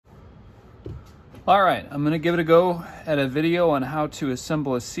All right, I'm going to give it a go at a video on how to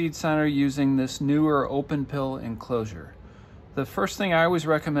assemble a seed signer using this newer open pill enclosure. The first thing I always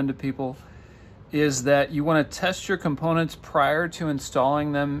recommend to people is that you want to test your components prior to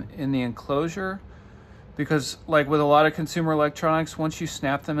installing them in the enclosure, because like with a lot of consumer electronics, once you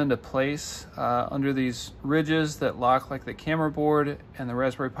snap them into place under these ridges that lock like the camera board and the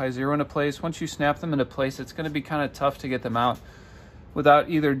Raspberry Pi Zero into place, once you snap them into place, it's going to be kind of tough to get them out without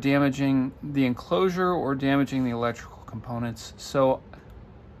either damaging the enclosure or damaging the electrical components. So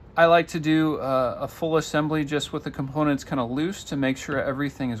I like to do a full assembly just with the components kind of loose to make sure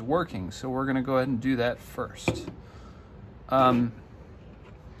everything is working. So we're going to go ahead and do that first. Have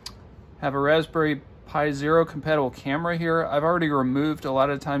a Raspberry Pi Zero compatible camera here. I've already removed, a lot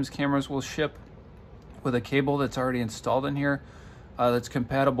of times cameras will ship with a cable that's already installed in here that's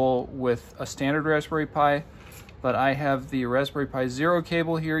compatible with a standard Raspberry Pi. But I have the Raspberry Pi Zero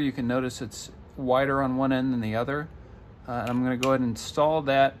cable here. You can notice it's wider on one end than the other. I'm going to go ahead and install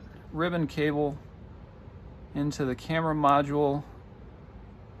that ribbon cable into the camera module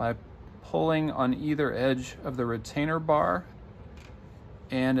by pulling on either edge of the retainer bar.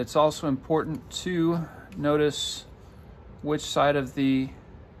 And it's also important to notice which side of the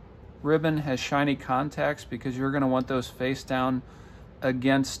ribbon has shiny contacts, because you're going to want those face down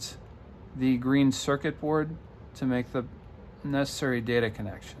against the green circuit board to make the necessary data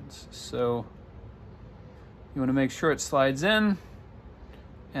connections. So you want to make sure it slides in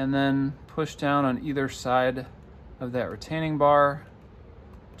and then push down on either side of that retaining bar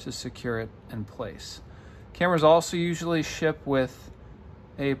to secure it in place. Cameras also usually ship with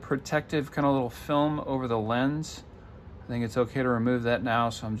a protective kind of little film over the lens. I think it's okay to remove that now,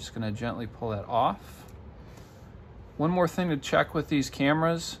 so I'm just going to gently pull that off. One more thing to check with these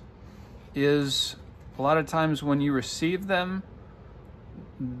cameras is a lot of times when you receive them,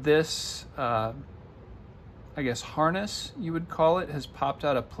 this, I guess harness, you would call it, has popped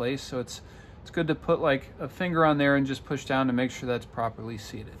out of place. So it's good to put like a finger on there and just push down to make sure that's properly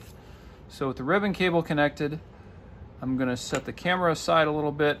seated. So with the ribbon cable connected, I'm gonna set the camera aside a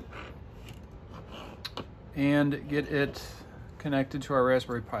little bit and get it connected to our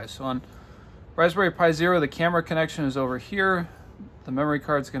Raspberry Pi. So on Raspberry Pi Zero, the camera connection is over here. The memory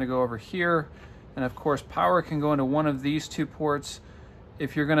card's gonna go over here. And of course, power can go into one of these two ports.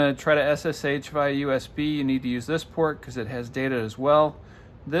 If you're gonna try to SSH via USB, you need to use this port because it has data as well.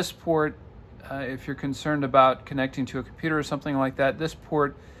 This port, if you're concerned about connecting to a computer or something like that, this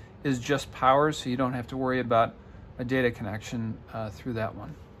port is just power, so you don't have to worry about a data connection through that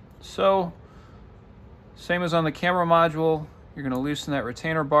one. So, same as on the camera module, you're gonna loosen that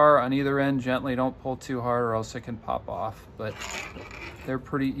retainer bar on either end gently. Don't pull too hard or else it can pop off, but they're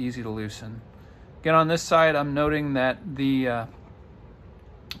pretty easy to loosen. Again, on this side, I'm noting that the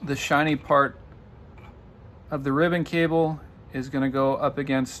shiny part of the ribbon cable is going to go up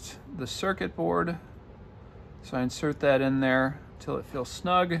against the circuit board. So I insert that in there until it feels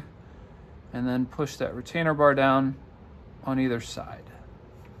snug, and then push that retainer bar down on either side.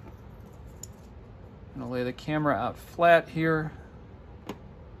 I'm going to lay the camera out flat here,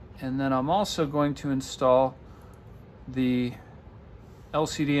 and then I'm also going to install the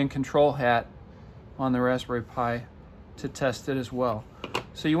LCD and control hat on the Raspberry Pi to test it as well.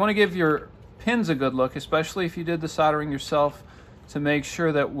 So you want to give your pins a good look, especially if you did the soldering yourself, to make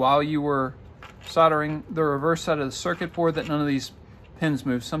sure that while you were soldering the reverse side of the circuit board that none of these pins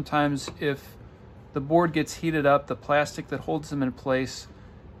move. Sometimes if the board gets heated up, the plastic that holds them in place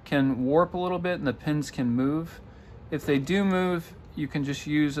can warp a little bit and the pins can move. If they do move, you can just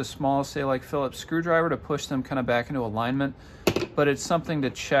use a small, say like Phillips screwdriver to push them kind of back into alignment. But it's something to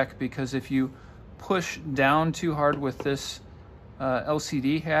check, because if you push down too hard with this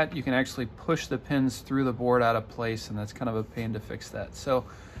LCD hat, you can actually push the pins through the board out of place, and that's kind of a pain to fix that. So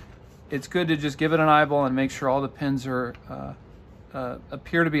it's good to just give it an eyeball and make sure all the pins are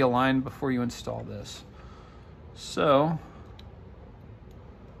appear to be aligned before you install this. So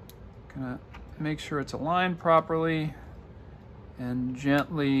gonna make sure it's aligned properly and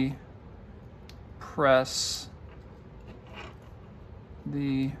gently press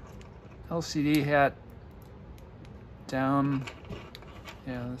the LCD hat down.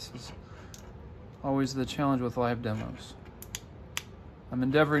 Yeah, this is always the challenge with live demos. I'm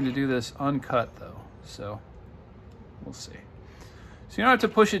endeavoring to do this uncut though, so we'll see. So you don't have to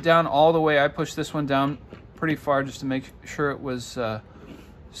push it down all the way. I pushed this one down pretty far just to make sure it was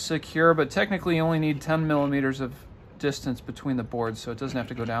secure, but technically you only need 10 millimeters of distance between the boards, so it doesn't have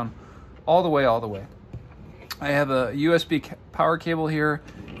to go down all the way, I have a USB power cable here,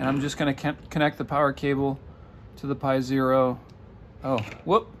 and I'm just going to connect the power cable to the Pi Zero. Oh,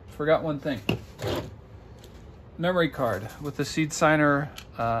 whoop, forgot one thing. memory card with the Seed Signer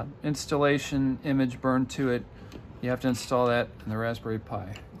installation image burned to it. You have to install that in the Raspberry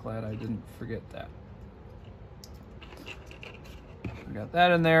Pi. Glad I didn't forget that. We got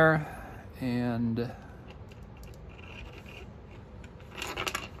that in there, and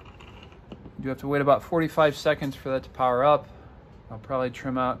you have to wait about 45 seconds for that to power up. I'll probably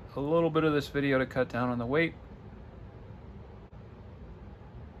trim out a little bit of this video to cut down on the wait.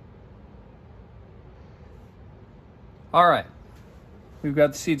 All right, we've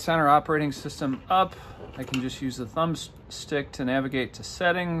got the Seed Signer operating system up. I can just use the thumbstick to navigate to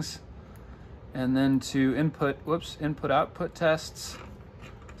settings, and then to input-output tests.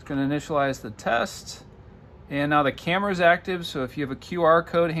 It's going to initialize the test, and now the camera is active, so if you have a QR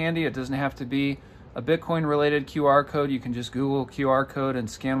code handy, it doesn't have to be a Bitcoin-related QR code. You can just Google QR code and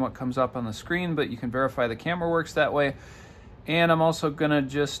scan what comes up on the screen, but you can verify the camera works that way. And I'm also going to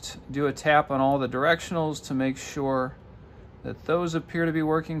just do a tap on all the directionals to make sure that those appear to be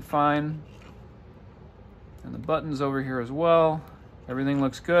working fine. And the buttons over here as well. Everything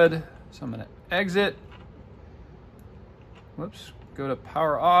looks good. So I'm going to exit. Whoops. Go to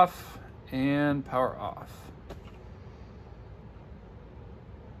power off and power off.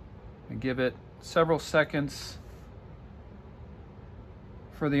 And give it several seconds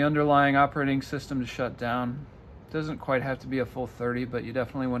for the underlying operating system to shut down. It doesn't quite have to be a full 30, but you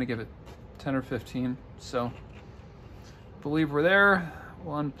definitely want to give it 10 or 15. So I believe we're there.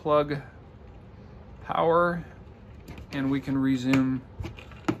 We'll unplug power and we can resume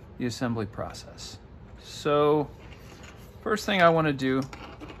the assembly process. So first thing I want to do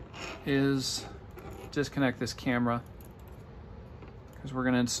is disconnect this camera, because we're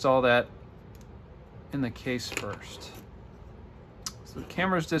going to install that in the case first. So the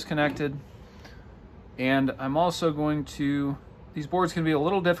camera's disconnected, and I'm also going to, these boards can be a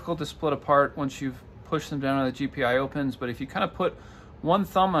little difficult to split apart once you've pushed them down on the GPI opens, but if you kind of put one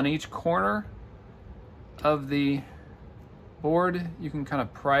thumb on each corner of the board, you can kind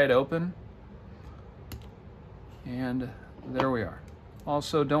of pry it open, and there we are.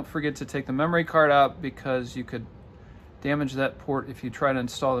 Also, don't forget to take the memory card out, because you could damage that port if you try to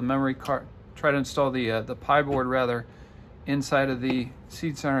install the memory card, the Pi board rather, inside of the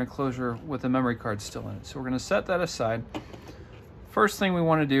Seed Signer enclosure with the memory card still in it. So we're going to set that aside. First thing we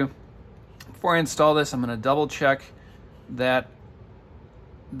want to do before I install this, I'm going to double check that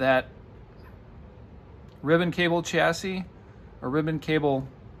ribbon cable chassis, or ribbon cable,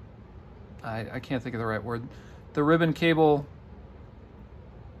 I can't think of the right word, the ribbon cable,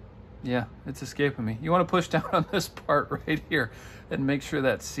 yeah, it's escaping me. You want to push down on this part right here and make sure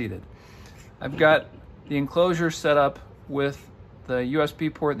that's seated. I've got the enclosure set up with the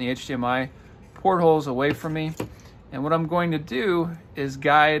USB port and the HDMI port holes away from me. And what I'm going to do is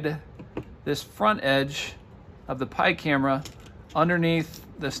guide this front edge of the Pi camera underneath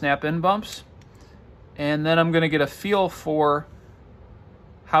the snap-in bumps. And then I'm going to get a feel for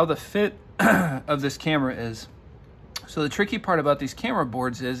how the fit of this camera is. So the tricky part about these camera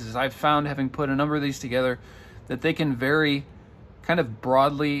boards is I've found, having put a number of these together, that they can vary kind of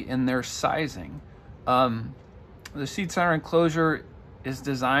broadly in their sizing. The Seed Signer enclosure is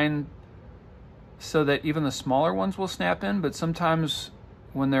designed so that even the smaller ones will snap in, but sometimes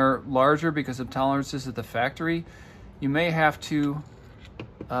when they're larger, because of tolerances at the factory, you may have to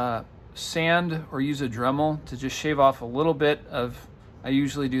sand or use a Dremel to just shave off a little bit of, I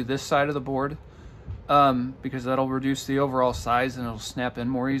usually do this side of the board, because that'll reduce the overall size and it'll snap in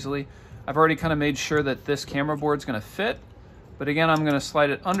more easily. I've already kind of made sure that this camera board's going to fit, but again, I'm going to slide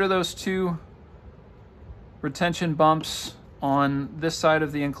it under those two retention bumps on this side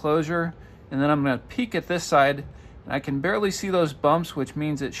of the enclosure, and then I'm going to peek at this side, and I can barely see those bumps, which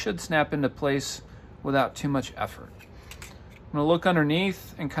means it should snap into place without too much effort. I'm going to look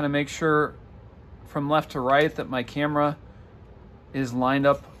underneath and kind of make sure from left to right that my camera is lined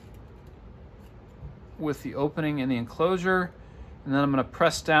up with the opening in the enclosure, and then I'm going to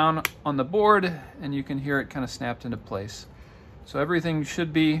press down on the board and you can hear it kind of snapped into place. So everything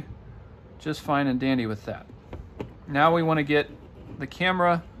should be just fine and dandy with that. Now we want to get the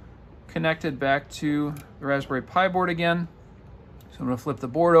camera connected back to the Raspberry Pi board again. So I'm going to flip the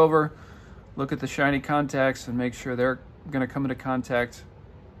board over, look at the shiny contacts and make sure they're going to come into contact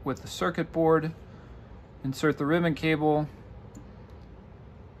with the circuit board, insert the ribbon cable,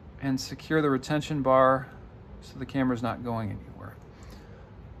 and secure the retention bar so the camera's not going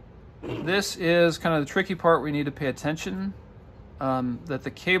anywhere. This is kind of the tricky part. We need to pay attention that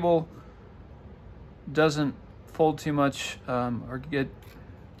the cable doesn't fold too much or get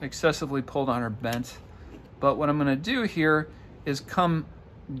excessively pulled on or bent. But what I'm going to do here is come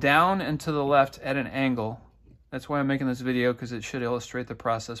down and to the left at an angle. That's why I'm making this video, because it should illustrate the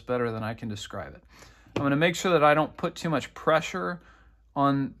process better than I can describe it. I'm going to make sure that I don't put too much pressure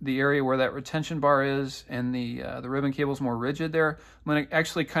on the area where that retention bar is and the ribbon cable is more rigid there. I'm going to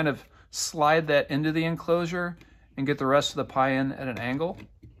actually kind of slide that into the enclosure and get the rest of the pie in at an angle.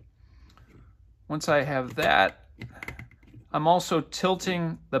 Once I have that, I'm also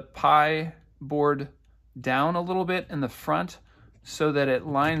tilting the pie board down a little bit in the front so that it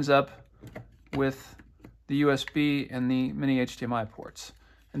lines up with the USB and the mini HDMI ports.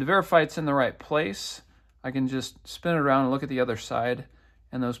 And to verify it's in the right place, I can just spin it around and look at the other side,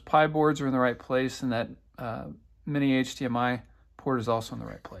 and those pie boards are in the right place, and that mini HDMI port is also in the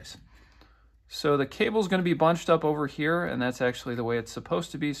right place. So the cable is going to be bunched up over here, and that's actually the way it's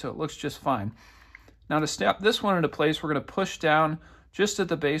supposed to be, so it looks just fine. Now to snap this one into place, we're going to push down just at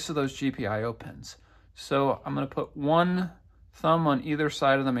the base of those GPIO pins. So I'm going to put one thumb on either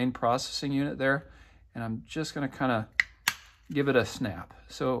side of the main processing unit there, and I'm just going to kind of give it a snap.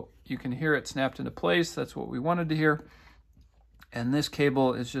 So you can hear it snapped into place. That's what we wanted to hear. And this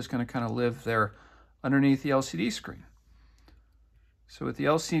cable is just going to kind of live there underneath the LCD screen. So with the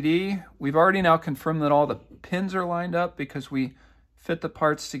LCD, we've already now confirmed that all the pins are lined up because we fit the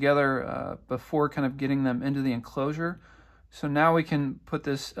parts together before kind of getting them into the enclosure. So now we can put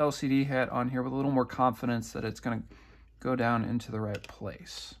this LCD hat on here with a little more confidence that it's going to go down into the right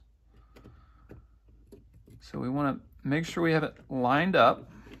place. So we want to make sure we have it lined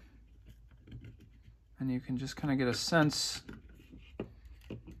up, and you can just kind of get a sense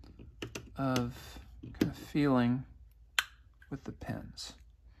of kind of feeling with the pins.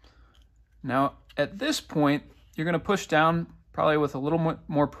 Now at this point, you're going to push down probably with a little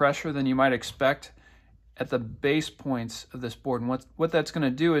more pressure than you might expect at the base points of this board. And what that's going to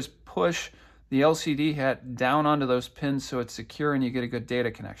do is push the LCD hat down onto those pins so it's secure and you get a good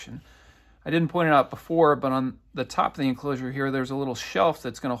data connection. I didn't point it out before, but on the top of the enclosure here, there's a little shelf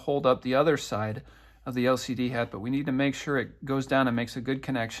that's going to hold up the other side of the LCD hat, but we need to make sure it goes down and makes a good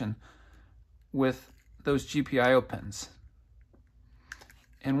connection with those GPIO pins.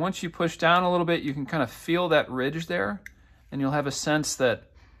 And once you push down a little bit, you can kind of feel that ridge there, and you'll have a sense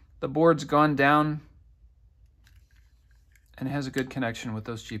that the board's gone down and it has a good connection with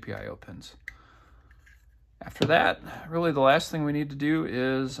those GPIO pins. After that, really the last thing we need to do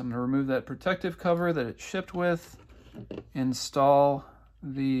is I'm going to remove that protective cover that it's shipped with, install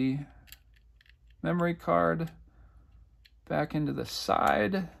the memory card back into the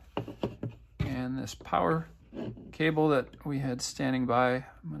side, and this power cable that we had standing by,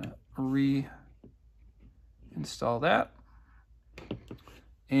 I'm going to reinstall that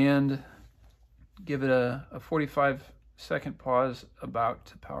and give it a 45-second pause about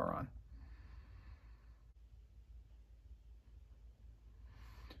to power on.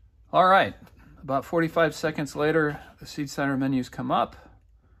 All right, about 45 seconds later, the Seed Signer menus come up.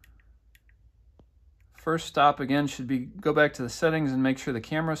 First stop again should be go back to the settings and make sure the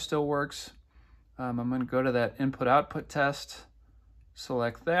camera still works. I'm going to go to that input-output test,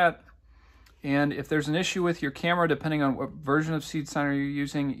 select that. And if there's an issue with your camera, depending on what version of Seed Signer you're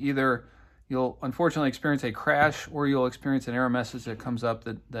using, either you'll unfortunately experience a crash or you'll experience an error message that comes up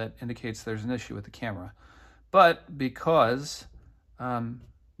that indicates there's an issue with the camera. But because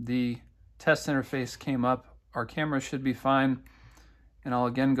the test interface came up, our camera should be fine. And I'll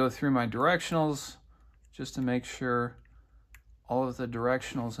again go through my directionals just to make sure all of the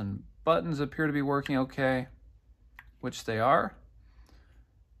directionals and buttons appear to be working okay, which they are.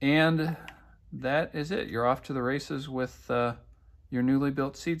 And that is it. You're off to the races with your newly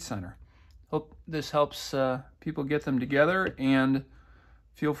built Seed Signer. Hope this helps people get them together, and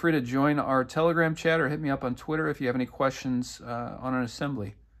feel free to join our Telegram chat or hit me up on Twitter if you have any questions on an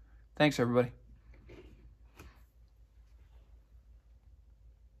assembly. Thanks, everybody.